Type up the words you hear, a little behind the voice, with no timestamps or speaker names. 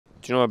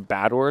Do you know what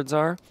bad words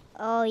are?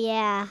 Oh,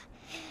 yeah.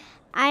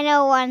 I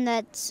know one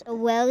that's a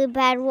really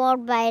bad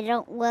word, but I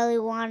don't really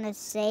want to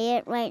say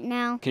it right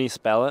now. Can you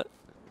spell it?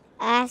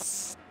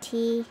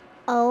 STOOPID.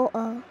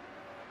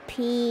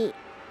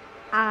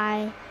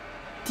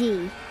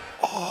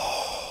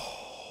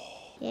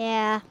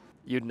 Yeah.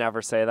 You'd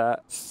never say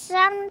that?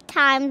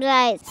 Sometimes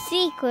I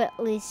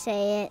secretly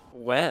say it.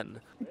 When?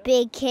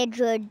 Big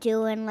kids are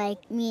doing,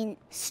 mean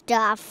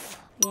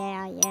stuff.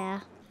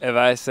 Yeah. If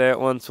I say it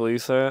once, will you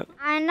say it?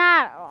 I'm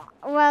not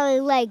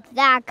really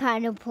that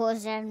kind of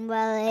person,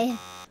 really.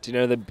 Do you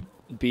know the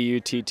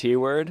B-U-T-T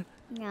word?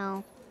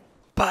 No.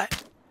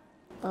 But.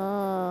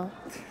 Oh.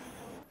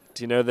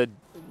 Do you know the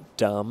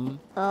dumb?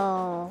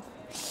 Oh.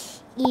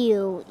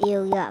 Ew,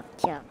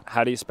 yuck.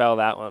 How do you spell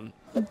that one?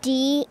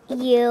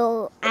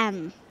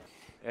 DUM.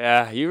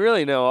 Yeah, you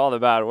really know all the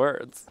bad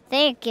words.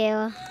 Thank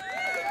you.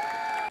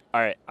 All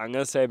right, I'm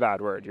going to say a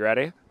bad word. You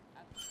ready?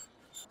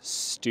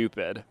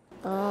 Stupid.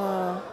 Oh.